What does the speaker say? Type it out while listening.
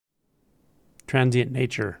Transient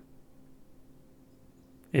nature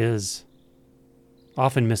is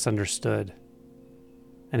often misunderstood,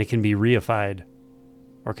 and it can be reified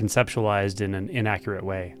or conceptualized in an inaccurate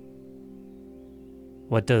way.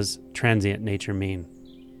 What does transient nature mean?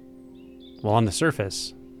 Well, on the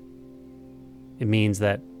surface, it means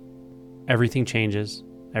that everything changes,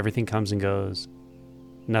 everything comes and goes,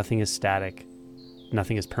 nothing is static,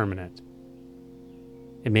 nothing is permanent.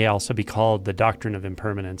 It may also be called the doctrine of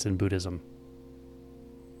impermanence in Buddhism.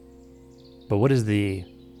 But what is the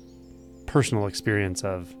personal experience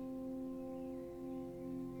of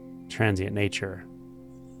transient nature?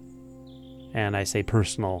 And I say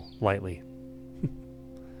personal lightly.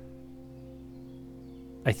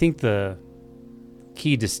 I think the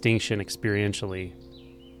key distinction experientially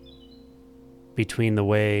between the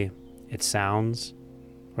way it sounds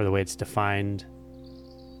or the way it's defined,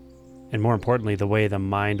 and more importantly, the way the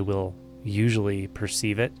mind will usually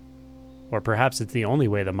perceive it, or perhaps it's the only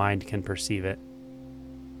way the mind can perceive it,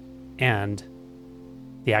 and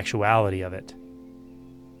the actuality of it,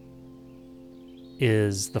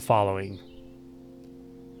 is the following.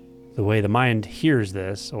 The way the mind hears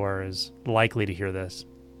this, or is likely to hear this,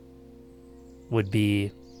 would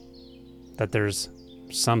be that there's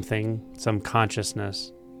something, some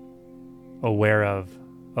consciousness, aware of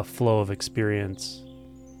a flow of experience,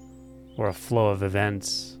 or a flow of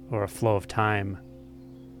events, or a flow of time,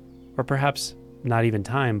 or perhaps not even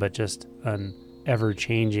time, but just an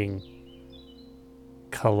ever-changing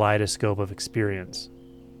kaleidoscope of experience.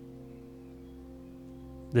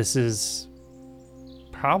 This is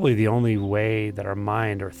probably the only way that our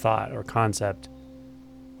mind or thought or concept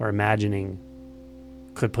or imagining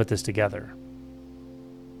could put this together.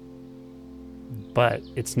 But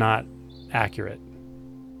it's not accurate.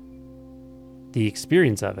 The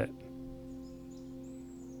experience of it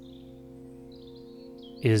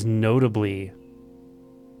is notably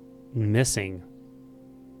missing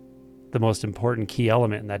the most important key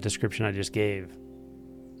element in that description I just gave,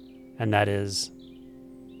 and that is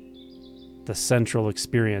the central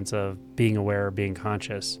experience of being aware or being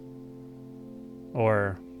conscious,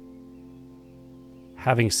 or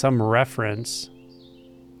having some reference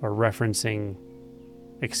or referencing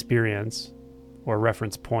experience or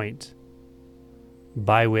reference point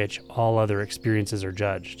by which all other experiences are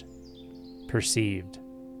judged, perceived,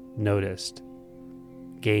 noticed,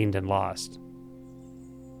 gained, and lost.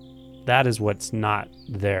 That is what's not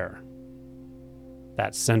there.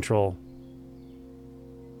 That central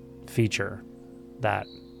feature, that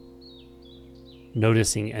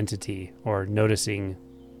noticing entity or noticing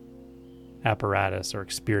apparatus or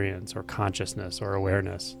experience or consciousness or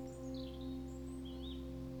awareness.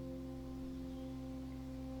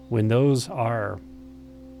 When those are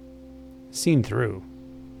seen through,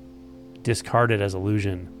 discarded as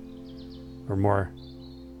illusion, or more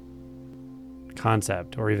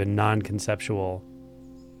concept or even non-conceptual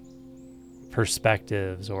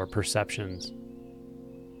perspectives or perceptions,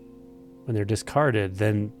 when they're discarded,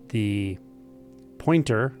 then the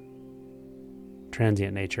pointer,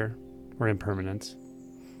 transient nature or impermanence,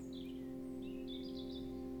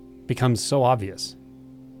 becomes so obvious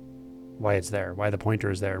why it's there, why the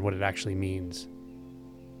pointer is there, what it actually means.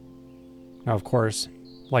 Now, of course,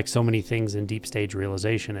 like so many things in deep stage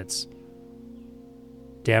realization, it's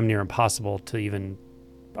damn near impossible to even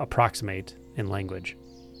approximate in language.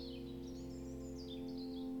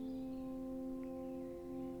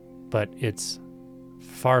 But it's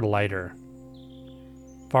far lighter,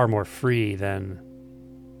 far more free than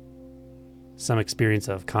some experience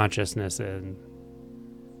of consciousness and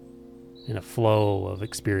in a flow of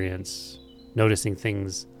experience, noticing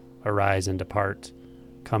things arise and depart,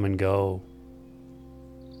 come and go,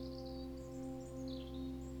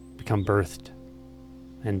 become birthed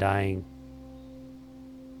and dying.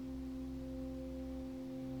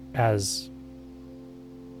 As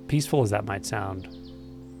peaceful as that might sound,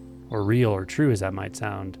 or real or true as that might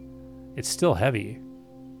sound, it's still heavy,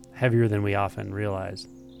 heavier than we often realize.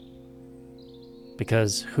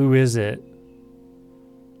 Because who is it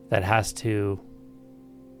that has to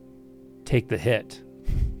take the hit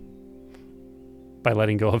by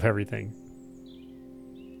letting go of everything?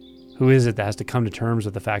 Who is it that has to come to terms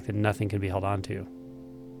with the fact that nothing can be held on to?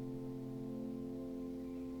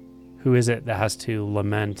 Who is it that has to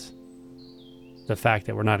lament the fact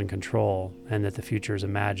that we're not in control and that the future is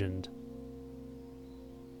imagined?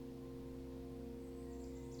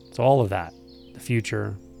 So all of that, the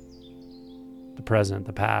future, the present,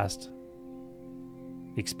 the past,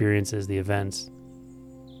 the experiences, the events,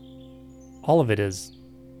 all of it is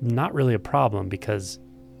not really a problem because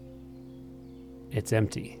it's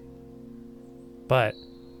empty. But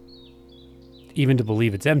even to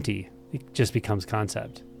believe it's empty, it just becomes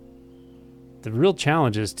concept. The real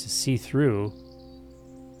challenge is to see through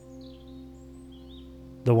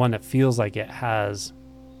the one that feels like it has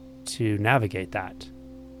to navigate that.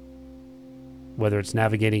 Whether it's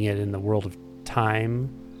navigating it in the world of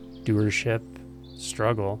time, doership,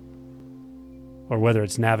 struggle, or whether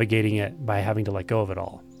it's navigating it by having to let go of it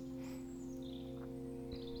all.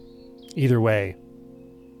 Either way,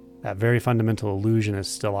 that very fundamental illusion is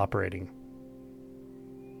still operating.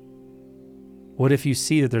 What if you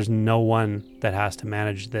see that there's no one that has to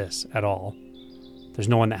manage this at all? There's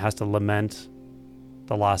no one that has to lament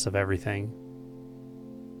the loss of everything.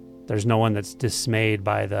 There's no one that's dismayed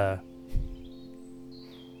by the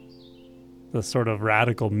sort of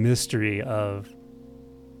radical mystery of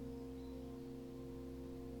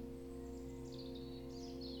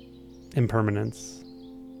impermanence,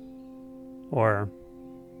 or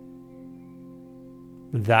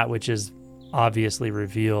that which is obviously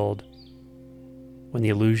revealed when the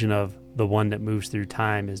illusion of the one that moves through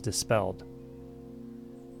time is dispelled.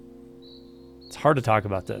 It's hard to talk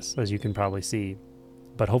about this, as you can probably see,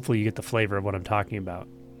 but hopefully you get the flavor of what I'm talking about.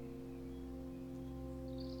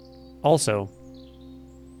 Also,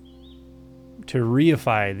 to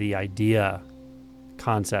reify the idea,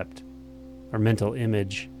 concept, or mental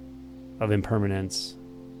image of impermanence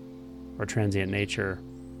or transient nature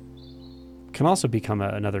can also become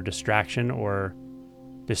another distraction or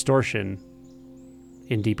distortion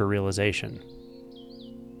in deeper realization.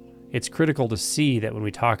 It's critical to see that when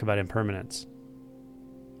we talk about impermanence,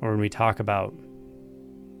 or when we talk about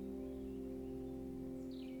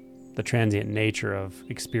the transient nature of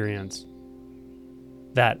experience,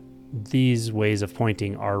 that these ways of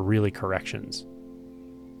pointing are really corrections.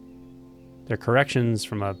 They're corrections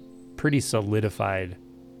from a pretty solidified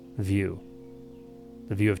view,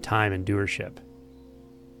 the view of time and doership,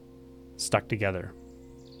 stuck together.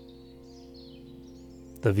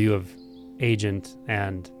 The view of agent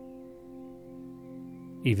and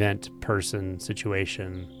event, person,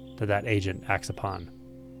 situation that agent acts upon.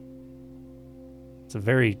 It's a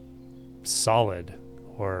very solid,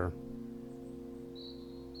 or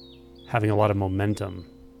having a lot of momentum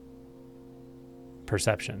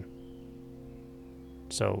perception.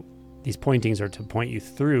 So these pointings are to point you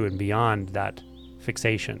through and beyond that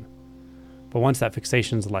fixation. But once that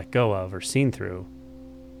fixation is let go of or seen through,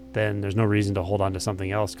 then there's no reason to hold on to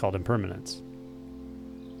something else called impermanence.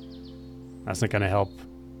 That's not going to help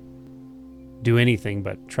do anything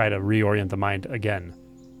but try to reorient the mind again,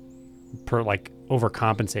 like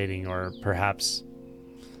overcompensating, or perhaps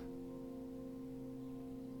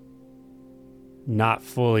not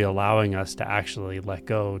fully allowing us to actually let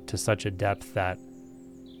go to such a depth that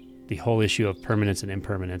the whole issue of permanence and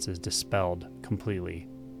impermanence is dispelled completely.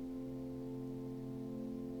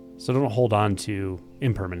 So don't hold on to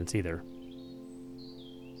impermanence either.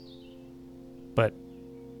 But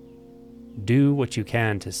do what you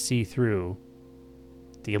can to see through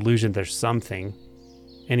the illusion there's something,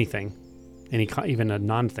 anything, even a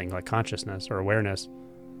non-thing like consciousness or awareness,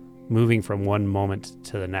 moving from one moment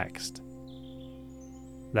to the next.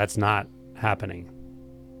 That's not happening.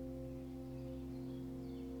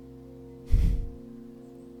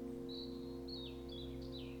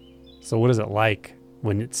 So what is it like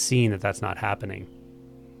when it's seen that that's not happening?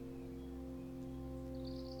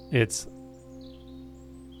 It's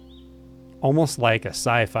almost like a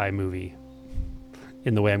sci-fi movie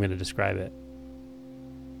in the way I'm going to describe it.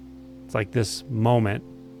 It's like this moment,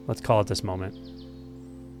 let's call it this moment.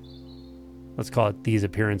 Let's call it these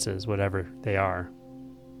appearances, whatever they are,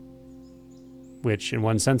 which in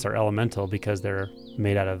one sense are elemental because they're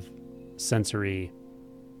made out of sensory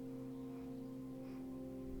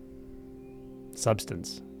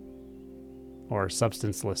substance or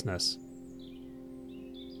substancelessness.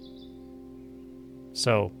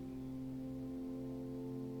 So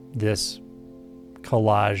this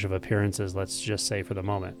collage of appearances, let's just say for the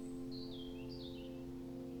moment,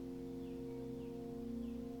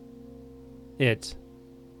 it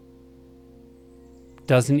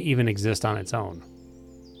doesn't even exist on its own.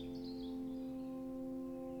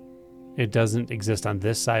 It doesn't exist on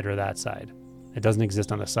this side or that side. It doesn't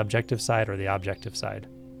exist on the subjective side or the objective side.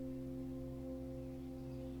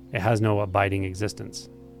 It has no abiding existence.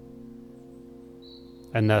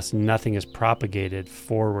 And thus nothing is propagated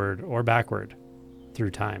forward or backward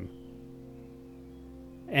through time.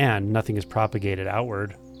 And nothing is propagated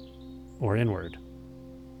outward or inward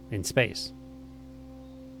in space.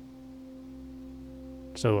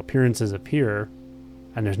 So appearances appear,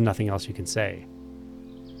 and there's nothing else you can say.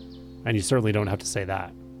 And you certainly don't have to say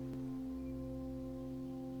that.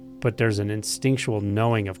 but there's an instinctual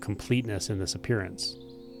knowing of completeness in this appearance.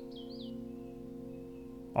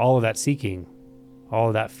 All of that seeking, all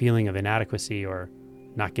of that feeling of inadequacy or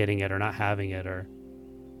not getting it or not having it or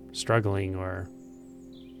struggling or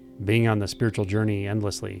being on the spiritual journey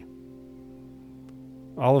endlessly,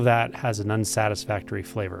 all of that has an unsatisfactory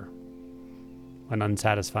flavor, an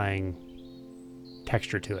unsatisfying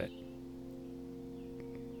texture to it.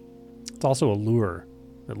 It's also a lure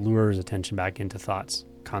that lures attention back into thoughts,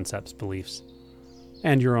 concepts, beliefs,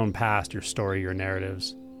 and your own past, your story, your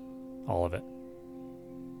narratives, all of it.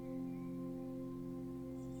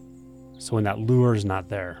 So when that lure is not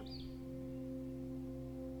there,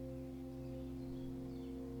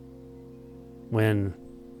 when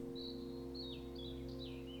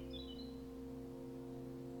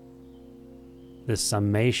this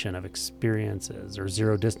summation of experiences or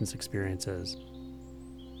zero distance experiences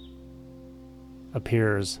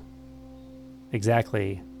appears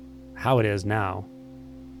exactly how it is now,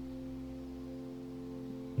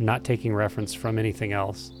 not taking reference from anything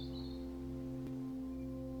else,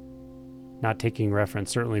 not taking reference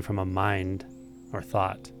certainly from a mind or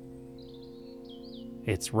thought.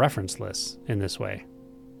 It's referenceless in this way.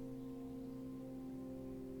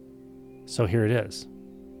 So here it is.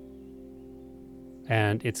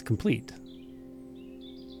 And it's complete.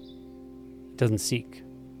 It doesn't seek.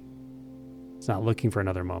 It's not looking for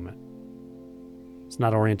another moment. It's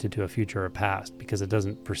not oriented to a future or a past because it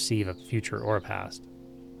doesn't perceive a future or a past.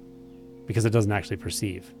 Because it doesn't actually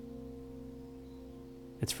perceive.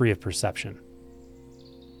 It's free of perception.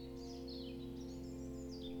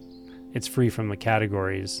 It's free from the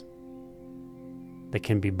categories that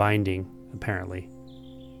can be binding, apparently.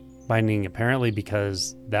 Binding apparently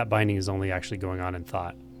because that binding is only actually going on in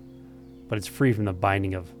thought. But it's free from the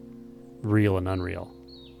binding of real and unreal.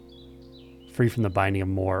 Free from the binding of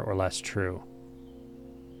more or less true.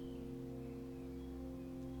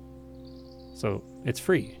 So it's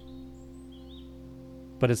free.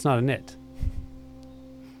 But it's not an it.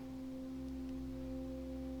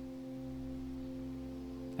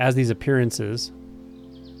 As these appearances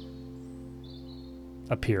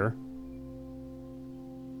appear,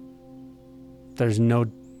 there's no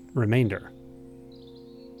remainder.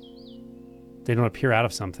 They don't appear out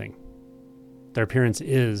of something. Their appearance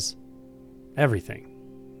is everything.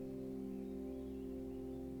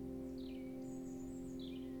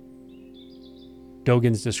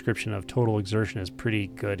 Dogen's description of total exertion is pretty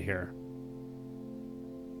good here.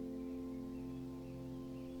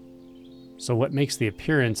 So what makes the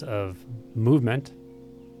appearance of movement,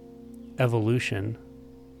 evolution,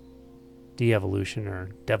 de-evolution or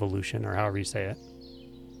devolution or however you say it,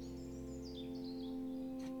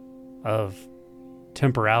 of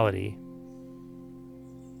temporality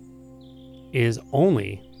is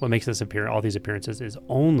only, what makes this appear, all these appearances is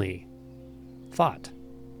only thought.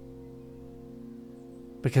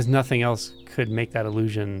 Because nothing else could make that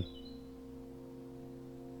illusion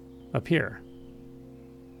appear.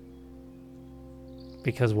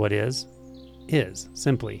 Because what is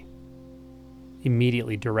simply,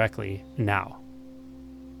 immediately, directly, now.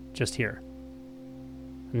 Just here.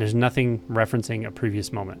 And there's nothing referencing a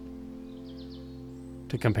previous moment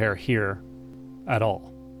to compare here at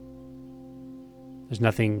all. There's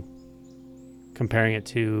nothing comparing it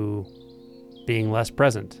to being less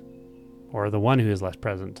present or the one who is less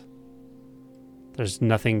present. There's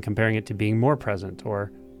nothing comparing it to being more present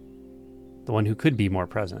or the one who could be more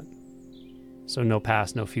present. So no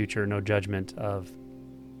past, no future, no judgment of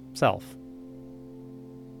self.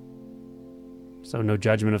 So no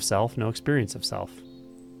judgment of self, no experience of self.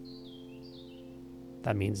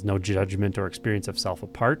 That means no judgment or experience of self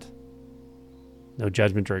apart, no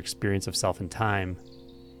judgment or experience of self in time,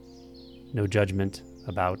 no judgment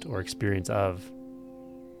about or experience of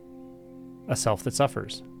a self that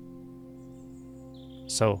suffers.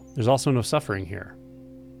 So there's also no suffering here.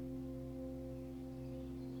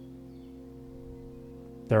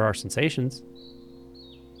 There are sensations.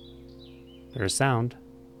 There is sound.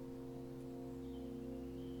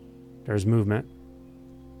 There is movement,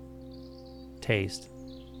 taste,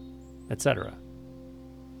 etc.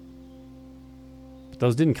 But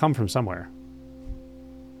those didn't come from somewhere.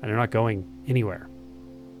 And they're not going anywhere.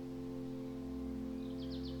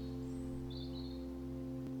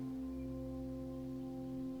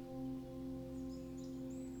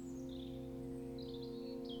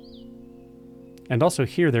 And also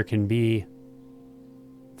here there can be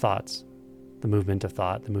thoughts, the movement of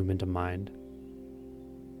thought, the movement of mind.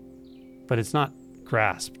 But it's not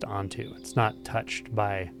grasped onto. It's not touched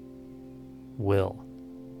by will.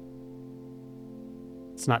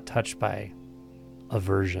 It's not touched by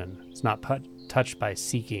aversion. It's not touched by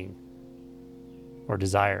seeking or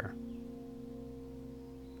desire.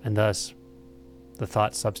 And thus, the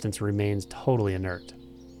thought substance remains totally inert.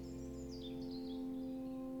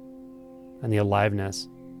 And the aliveness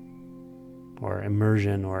or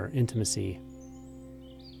immersion or intimacy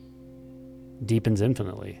deepens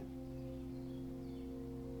infinitely.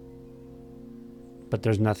 But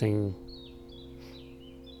there's nothing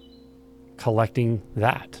collecting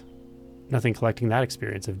that. Nothing collecting that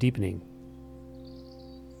experience of deepening.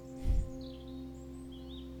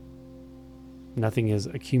 Nothing is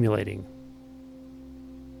accumulating.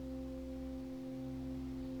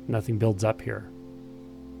 Nothing builds up here.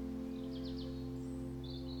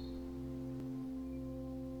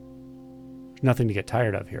 There's nothing to get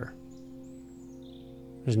tired of here.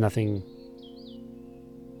 There's nothing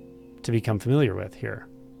to become familiar with here,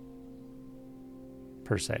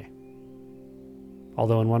 per se.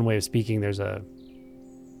 Although in one way of speaking, there's a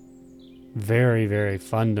very, very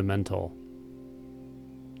fundamental,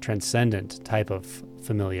 transcendent type of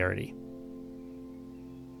familiarity.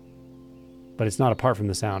 But it's not apart from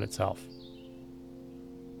the sound itself,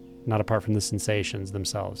 not apart from the sensations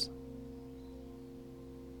themselves.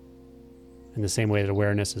 In the same way that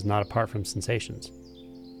awareness is not apart from sensations.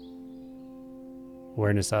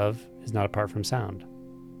 Awareness of is not apart from sound.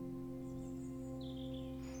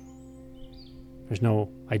 There's no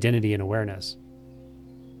identity in awareness.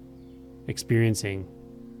 Experiencing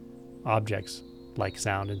objects like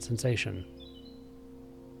sound and sensation.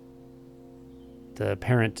 The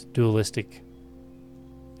apparent dualistic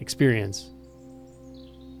experience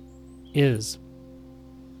is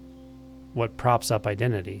what props up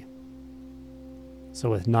identity. So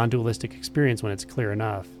with non-dualistic experience, when it's clear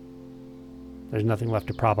enough, there's nothing left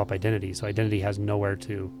to prop up identity, so identity has nowhere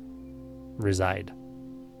to reside.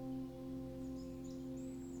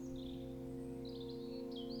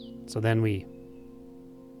 So then we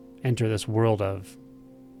enter this world of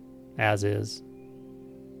as is,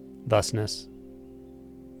 thusness,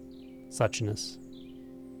 suchness,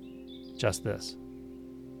 just this.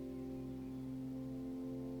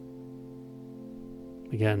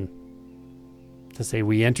 Again, to say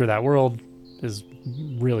we enter that world is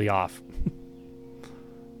really off.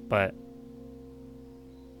 But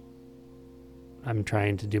I'm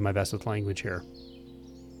trying to do my best with language here.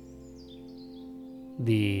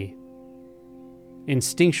 The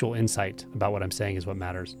instinctual insight about what I'm saying is what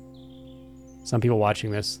matters. Some people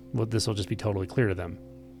watching this, this will just be totally clear to them.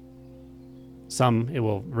 Some, it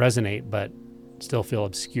will resonate, but still feel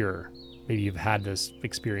obscure. Maybe you've had this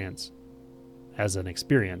experience as an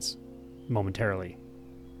experience momentarily.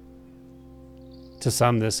 To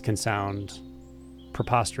some, this can sound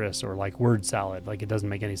preposterous or like word salad, like it doesn't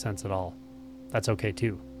make any sense at all. That's okay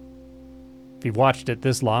too. If you've watched it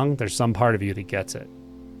this long, there's some part of you that gets it.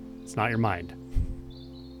 It's not your mind.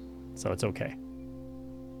 So it's okay.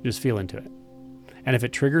 Just feel into it. And if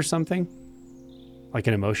it triggers something, like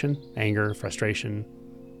an emotion, anger, frustration,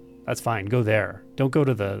 that's fine. Go there. Don't go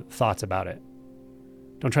to the thoughts about it.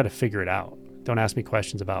 Don't try to figure it out. Don't ask me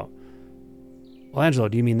questions about, well, Angelo,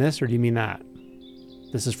 do you mean this or do you mean that?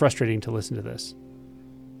 This is frustrating to listen to this.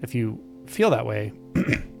 If you feel that way,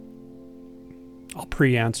 I'll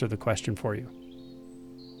pre-answer the question for you.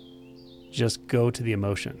 Just go to the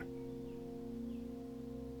emotion.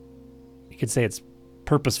 You could say it's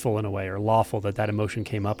purposeful in a way or lawful that that emotion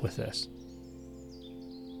came up with this.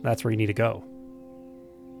 That's where you need to go.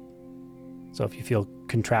 So if you feel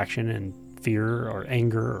contraction and fear or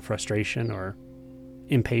anger or frustration or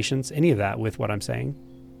impatience, any of that with what I'm saying,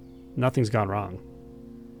 nothing's gone wrong.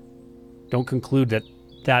 Don't conclude that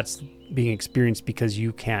that's being experienced because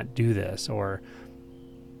you can't do this or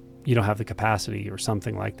you don't have the capacity or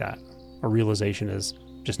something like that, or realization is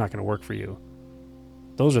just not going to work for you.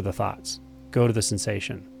 Those are the thoughts. Go to the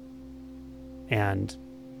sensation. And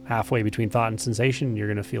halfway between thought and sensation, you're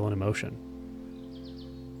going to feel an emotion.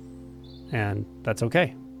 And that's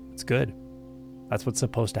okay. It's good. That's what's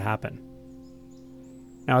supposed to happen.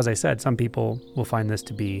 Now, as I said, some people will find this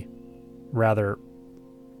to be rather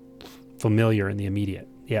familiar in the immediate.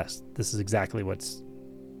 Yes, this is exactly what's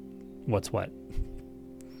what.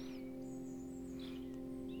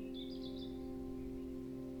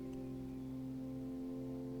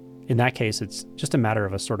 In that case, it's just a matter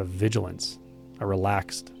of a sort of vigilance, a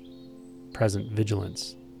relaxed, present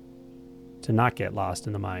vigilance, to not get lost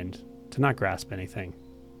in the mind, to not grasp anything.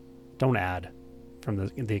 Don't add from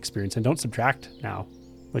the experience, and don't subtract now,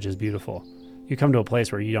 which is beautiful. You come to a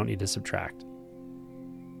place where you don't need to subtract,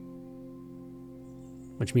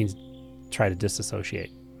 which means try to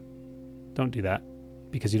disassociate. Don't do that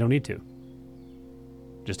because you don't need to.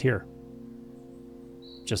 Just hear.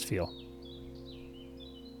 Just feel.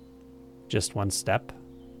 Just one step.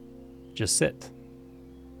 Just sit.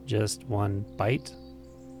 Just one bite.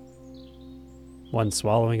 One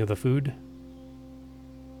swallowing of the food.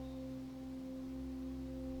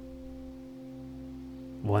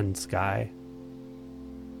 One sky.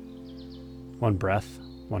 One breath.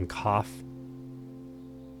 One cough.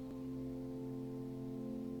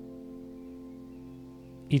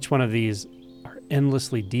 Each one of these are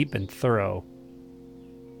endlessly deep and thorough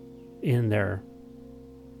in their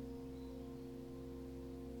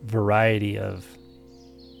variety of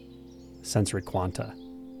sensory quanta,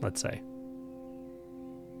 let's say.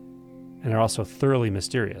 And they're also thoroughly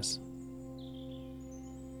mysterious.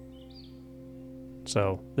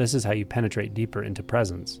 So this is how you penetrate deeper into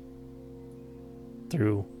presence,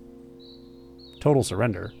 through total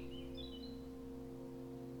surrender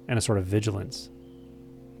and a sort of vigilance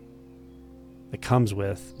that comes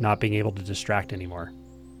with not being able to distract anymore.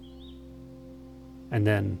 And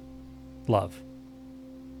then love,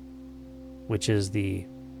 which is the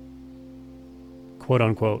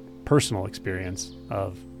quote-unquote personal experience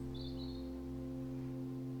of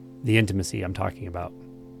the intimacy I'm talking about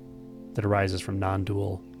that arises from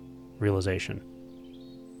non-dual realization.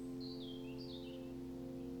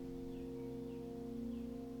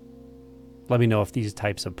 Let me know if these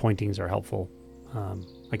types of pointings are helpful.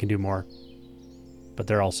 I can do more, but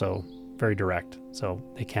they're also very direct, so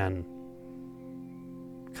they can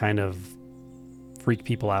kind of freak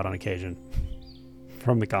people out on occasion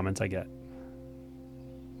from the comments I get.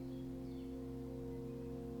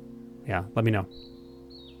 Yeah, let me know.